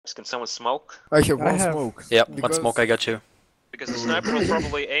Can someone smoke? I have one have. smoke. Yep, one because- smoke, I got you. Because the sniper will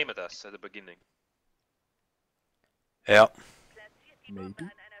probably aim at us at the beginning. Yeah. Maybe.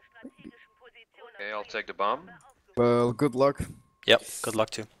 Okay, I'll take the bomb. Well, good luck. Yep, good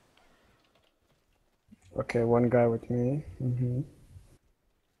luck too. Okay, one guy with me.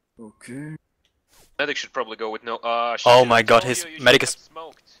 Okay. Medic should probably go with no. Shit, Oh I my god, told his you medic should is- have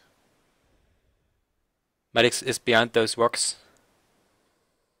smoked. Medics is behind those rocks.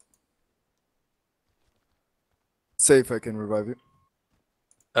 Safe, I can revive you.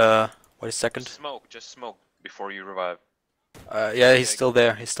 Wait a second. Just smoke before you revive. Yeah, he's still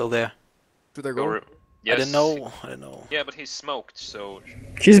there, he's still there. Should I Go go? yes. I don't know. Yeah, but he's smoked, so.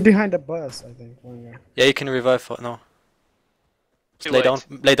 He's behind the bus, I think. One guy. Yeah, you can revive for, no. Just Too lay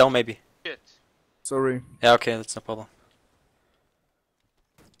late. lay down maybe. Shit. Sorry. Yeah, okay, that's no problem.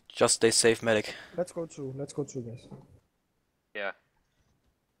 Just stay safe, medic. Let's go through, guys. Yeah.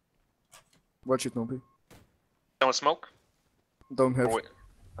 Watch it, Nobi. Someone smoke? Don't have. Or wait.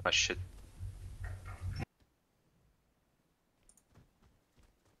 Ah, shit.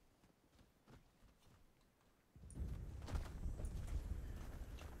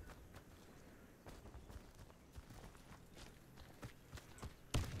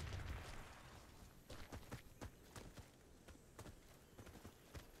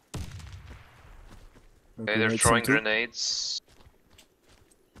 Okay, they're grenades throwing on two. grenades.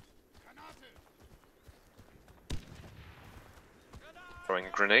 Throwing a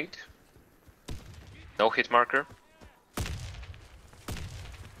grenade. No hit marker.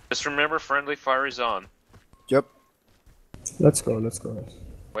 Just remember, friendly fire is on. Yep. Let's go, guys.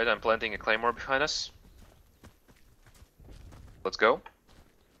 Wait, I'm planting a claymore behind us. Let's go.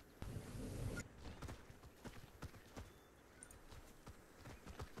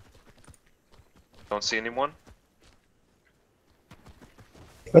 Don't see anyone.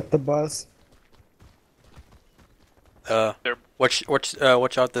 At the bus. Watch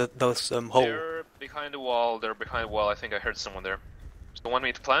out those hole. They're behind the wall. They're behind the wall. I think I heard someone there. So want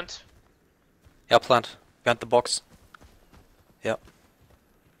me to plant? Yeah, plant. Behind the box. Yeah.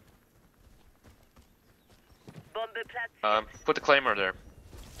 Put the claymore there.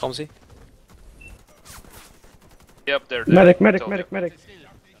 Tomsy? Yep, they're there. Medic. Told you.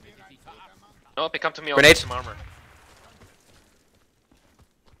 No, they come to me. I'll Grenade. get some armor.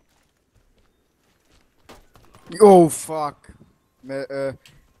 Oh fuck.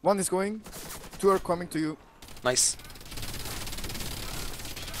 One is going. Two are coming to you. Nice.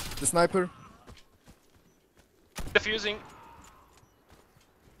 The sniper. Defusing.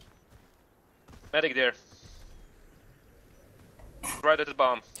 Medic there. Right at the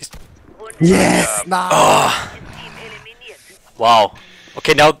bomb. Yes! Nice! Wow.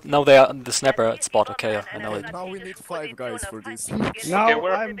 Okay, now they are on the sniper spot. Okay, yeah, I know it. Now we need 5 guys for this. Now Okay,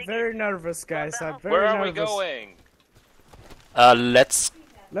 where- I'm very nervous, guys. I'm very Where nervous. are we going? Let's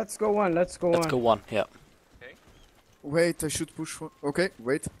Let's go one. go one. Yeah. Wait, I should push one. Okay,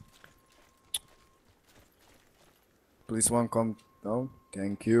 wait. Please one come down.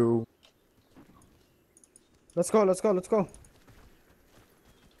 Thank you. Let's go.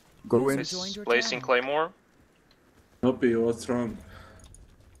 Go in. Placing claymore. Hoppy, what's wrong?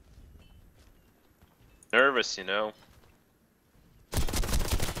 Nervous, you know.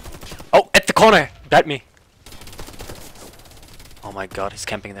 Oh, at the corner! Bat me! Oh my god, he's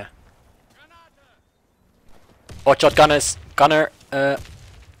camping there. Watch out, Gunner,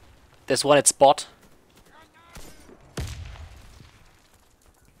 there's one at spot.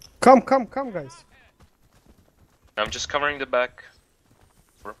 Come, guys. I'm just covering the back.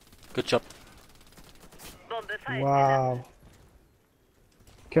 Good job. Wow.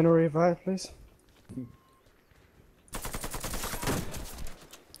 Can you revive, please?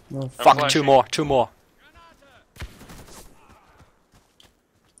 No. Fuck, flashing. two more.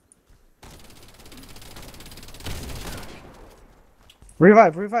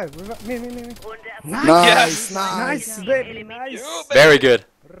 Revive. Me. Nice, nice. Nice, baby. Nice. Very good.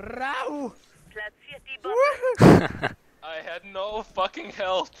 Rau. I had no fucking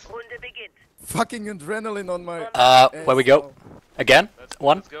health. Fucking adrenaline on my. Where we go? Again?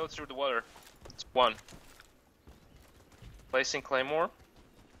 One? Let's go through the water. It's one. Placing claymore.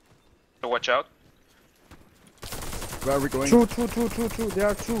 So watch out. Where are we going? Two. There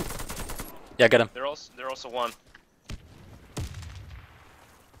are two. Yeah, get him. They're also one.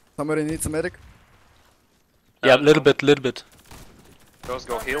 Somebody needs a medic. Yeah, little bit. Those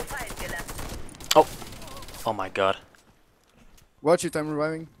go heal. Oh my god. Watch it, I'm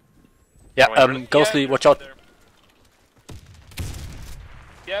reviving. Yeah, Going Ghostly, yeah, watch out. there.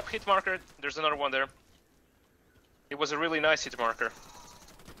 Yep, hit marker. There's another one there. It was a really nice hit marker.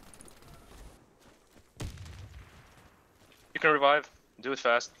 can revive. Do it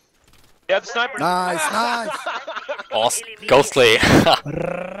fast. Yeah, the sniper. Nice, nice. Awesome. Ghostly.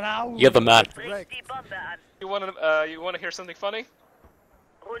 You're the man. Correct. You wanna hear something funny?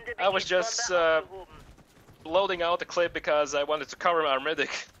 I was just loading out the clip because I wanted to cover our medic.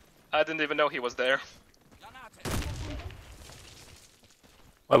 I didn't even know he was there.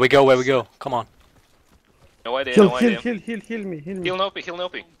 Where we go, where we go. Come on. No idea, Heal, no heal, idea. heal me. Heal Nopi, heal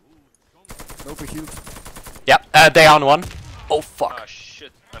Nopi. Nope, healed. Yeah, they on one. Oh fuck. Ah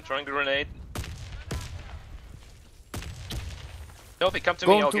shit, I'm throwing a grenade. Nopi, come to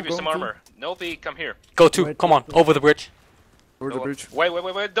me, I'll give you some armor. Nopi, come here. Go to, come on, over the bridge. Over the bridge.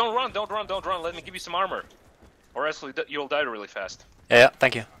 Wait, don't run, let me give you some armor. Or else you'll die really fast. Yeah,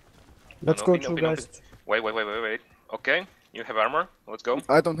 thank you. Let's go through, guys. Wait. Okay, you have armor, let's go.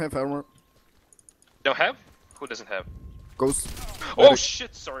 I don't have armor. Don't have? Who doesn't have? Ghost. Oh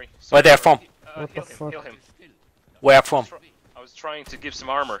shit, sorry. Where they're from? What the fuck? Heal him. Where from? I was trying to give some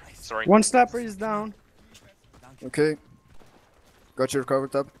armor, sorry. One sniper is down. Okay. Got your cover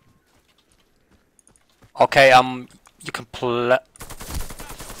tab. Okay, you can play.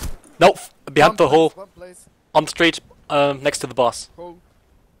 No, behind the hole, One place. on the street, next to the boss. Hole.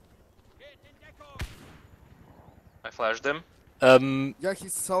 I flashed him. Yeah, he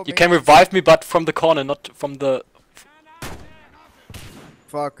saw me. You can revive me, but from the corner, not from the.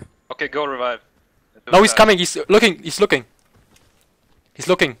 Fuck. Okay, go revive. Do No, it he's fast. coming. He's looking. He's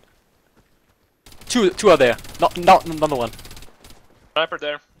looking. Two are there. Not another one. Sniper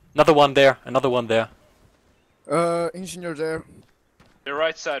there. Another one there. Another one there. Engineer there. The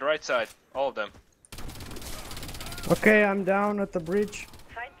right side, all of them. Okay, I'm down at the bridge.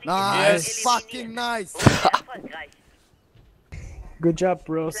 Nice. Yes. Fucking nice. Good job,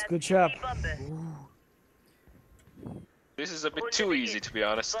 bros. Good job. This is a bit too easy, to be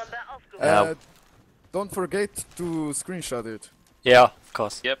honest. Don't forget to screenshot it. Yeah, of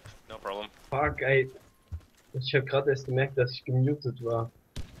course. Yep, no problem. Fuck, ey. Ich hab gerade erst gemerkt, dass ich gemutet war.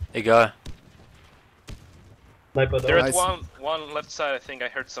 Egal. Sniper da. There's Nice. one left side, I think I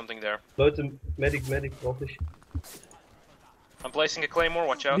heard something there. Leute, Medic brauch ich. I'm placing a claymore,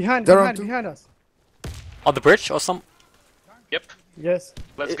 watch out. Behind us. On the bridge or some? Yep, Yes.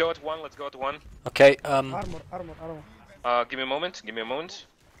 let's go at one. Okay. Armor. Give me a moment.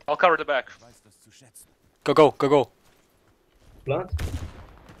 I'll cover the back. Go. Plant?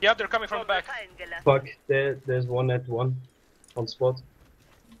 Yep, they're coming from the back. Fuck, there's one at one. On spot.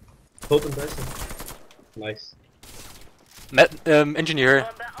 Totem Dyson. Nice. Engineer.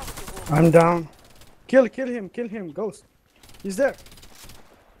 I'm down. Kill him, Ghost. He's there.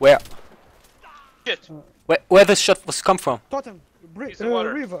 Where? Shit. Where this shot was come from? Totem. He's in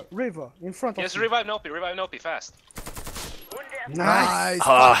water. River. In front of Yes, you. revive Nopi, fast. Nice.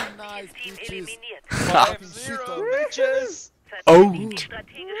 Fucking nice, bitches. 5-0, bitches. Oh. Yes,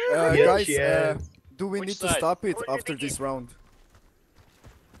 Guys, yeah. do we Which need to side? stop it after this round?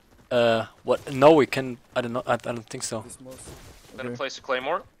 What? No, we can. I don't know. I don't think so. This most. I'm gonna Okay. place a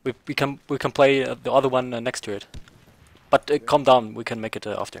claymore. We can play the other one next to it. But calm down. We can make it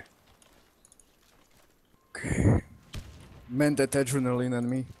after. Man, that adrenaline on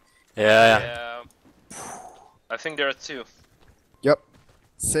me. Yeah. Yeah. I think there are two. Yep.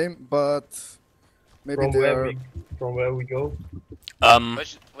 Same, but maybe From they where are. we go?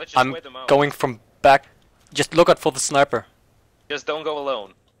 Let's just I'm wait them out. going from back. Just look out for the sniper. Just don't go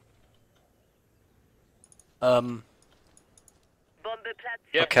alone.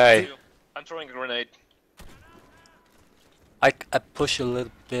 Yep, Okay. two. I'm throwing a grenade. I push a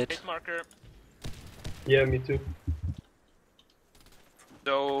little bit. Hit marker. Yeah, me too.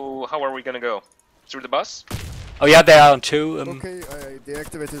 So how are we gonna go? Through the bus? Oh yeah, they are on two. Okay, I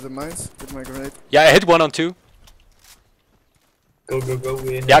deactivated the mines with my grenade. Yeah, I hit one on two. Go.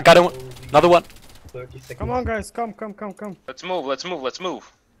 We Yeah, got him. Another one. 30 seconds. Come on, guys. Come. Let's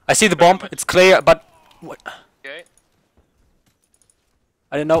move. I see the bomb. It's clear, but what? Okay.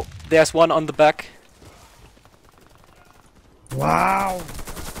 I don't know. There's one on the back. Wow.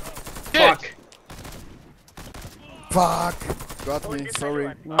 Fuck! Fuck! Got me,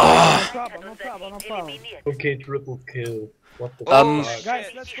 sorry. No problem. Okay, triple kill. What the Um, fuck? Guys,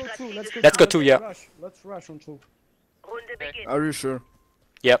 let's go two. Let's go two, yeah. Let's rush on two. Are you sure?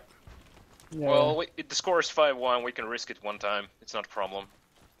 Yep. Yeah. Well, the score is 5-1, we can risk it one time. It's not a problem.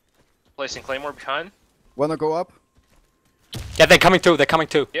 Placing claymore behind. Wanna go up? Yeah, they're coming too.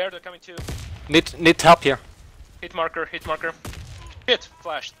 Yeah, they're coming too. Need help here. Hit marker. Hit!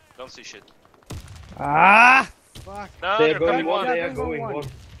 Flashed. Don't see shit. Ah! Fuck. No, They're they're coming going one, one. they are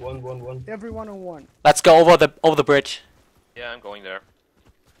One. going one. Everyone on one. Let's go over the bridge. Yeah, I'm going there.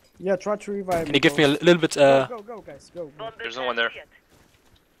 Yeah, try to revive Can me. you give me a Ghost. little bit? Go, guys, go. There's no one there.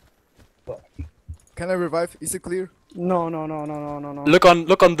 Can I revive? Is it clear? No. Look on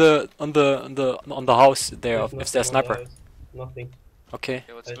the house there. If there's sniper. Nothing. Okay.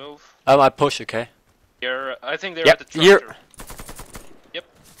 Okay, let's move. I push. Okay. Here, I think they're Yep, at the here. tractor. Yep.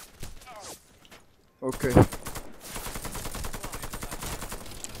 Okay.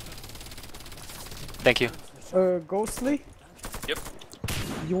 Thank you. Ghostly. Yep.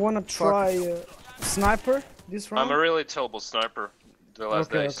 You wanna try sniper this round? I'm a really terrible sniper. The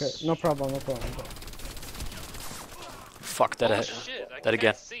last okay, days. okay, no problem. Fuck that. Oh shit! I that can't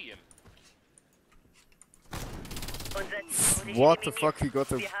again. see him. What the fuck? He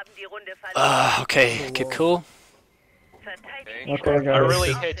got a. Okay. Keep cool. Okay. Okay, I guys.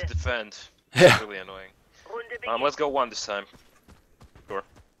 really hate to defend. Yeah. It's really annoying. Let's go one this time. Sure.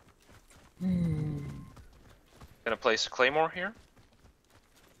 Gonna place a claymore here.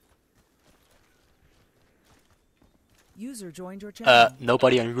 User joined your channel.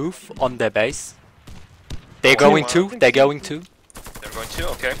 Nobody on roof on their base. They're going to. They're going to. They're going to.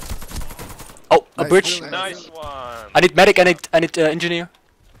 Okay. Oh, a Nice, bridge. really Nice one. I need medic. I need engineer.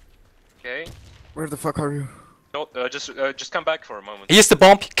 Okay. Where the fuck are you? No, just come back for a moment. Here's the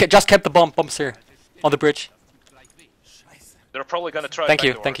bomb. Just kept the bomb. Bombs here. On the bridge. They're probably gonna try. Thank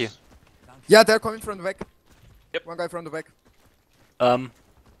you. backdoors. Thank you. Yeah, they're coming from the back. Yep. One guy from the back.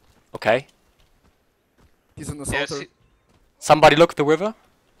 Okay. He's an Yes. assaulter. Somebody look at the river.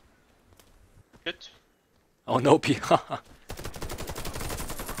 Shit. Oh no, P.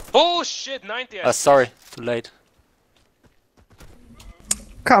 Bullshit. 90. Sorry. Too late.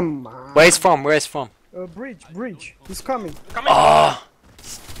 Come on. Where is from? Where is from? Bridge. He's coming. Coming. Ah.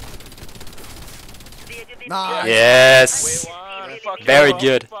 Nice. Yes. We won. Fuck Very you.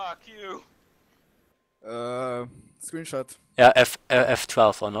 good. Fuck you. Screenshot. Yeah.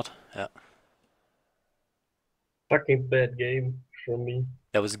 F12 or not? Yeah. Fucking bad game from me.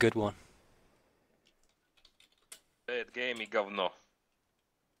 That was a good one. Bad game, you говно.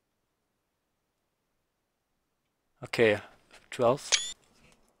 Okay. 12.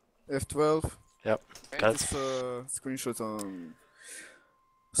 F12. Yep. Got It's it. screenshot on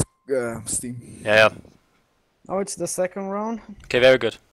Steam. Yeah. Oh, it's the second round. Okay. Very good.